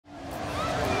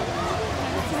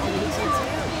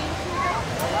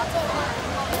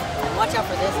watch out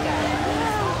for this guy.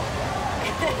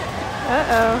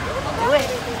 Uh-oh.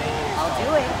 I'll do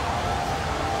it.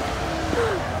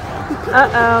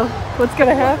 Uh-oh. What's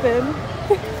gonna happen?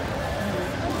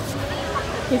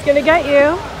 He's gonna get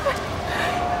you.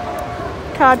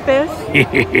 Codfish.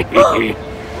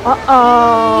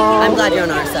 Uh-oh. I'm glad you're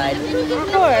on our side. Of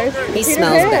course. He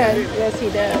smells bad. Yes, he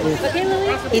does. Okay,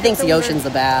 Lily. He thinks the ocean's the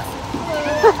bath.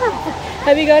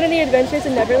 Have you gone any adventures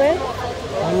in Neverland?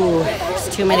 Ooh, there's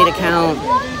too many to count.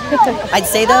 I'd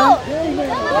say though,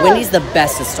 Wendy's the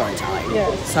best at storytelling.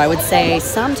 Yes. So I would say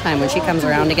sometime when she comes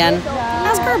around again,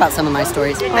 ask her about some of my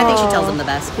stories. I think she tells them the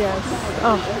best. Yes.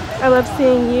 Oh, I love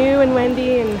seeing you and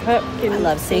Wendy and Hook. And I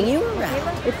love seeing you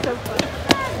around. It's so fun.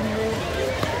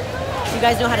 You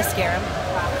guys know how to scare him?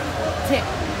 Tick.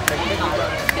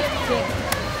 Tick.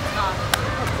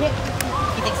 Tick.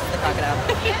 He thinks it's the crocodile.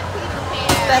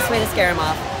 Best way to scare him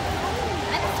off.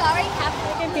 I'm sorry,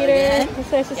 Captain. Hey, Peter. Yeah.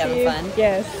 It's nice to see you. Having fun?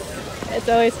 Yes. It's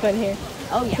always fun here.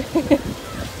 Oh yeah. I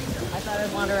thought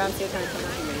I'd wander around, see what kind of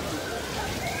stuff you